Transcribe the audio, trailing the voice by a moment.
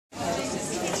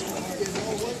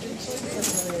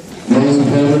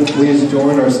gentlemen, please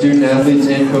join our student athletes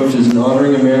and coaches in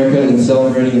honoring America and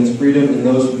celebrating its freedom and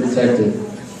those who protect it.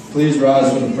 Please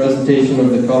rise for the presentation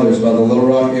of the colors by the Little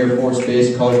Rock Air Force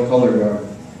Base Color Guard,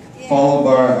 followed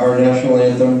by our national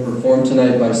anthem performed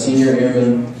tonight by Senior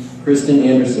Airman Christin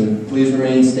Anderson. Please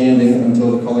remain standing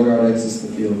until the color guard exits the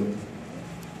field.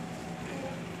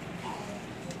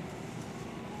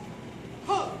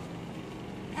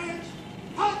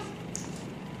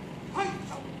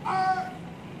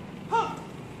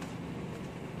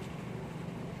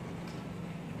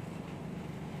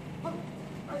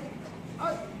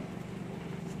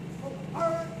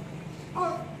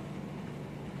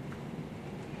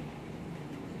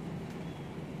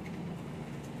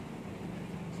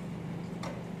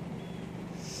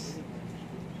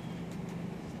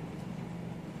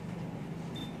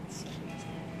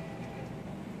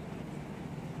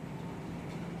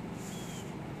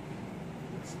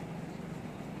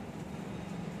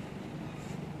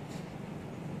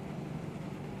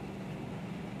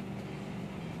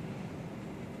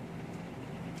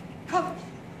 Halt!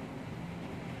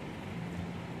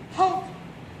 Halt!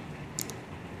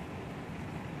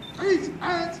 Eat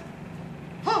and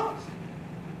halt!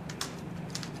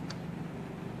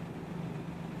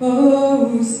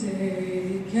 Oh,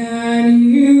 say, can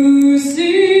you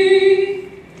see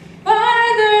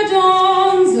by the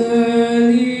dawn's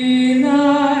early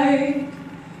light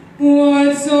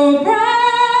what so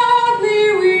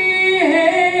proudly we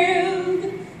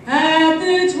hailed at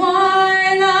the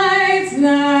twilight's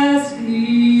last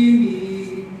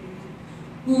gleaming,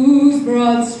 whose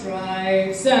broad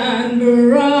stripes and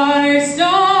bright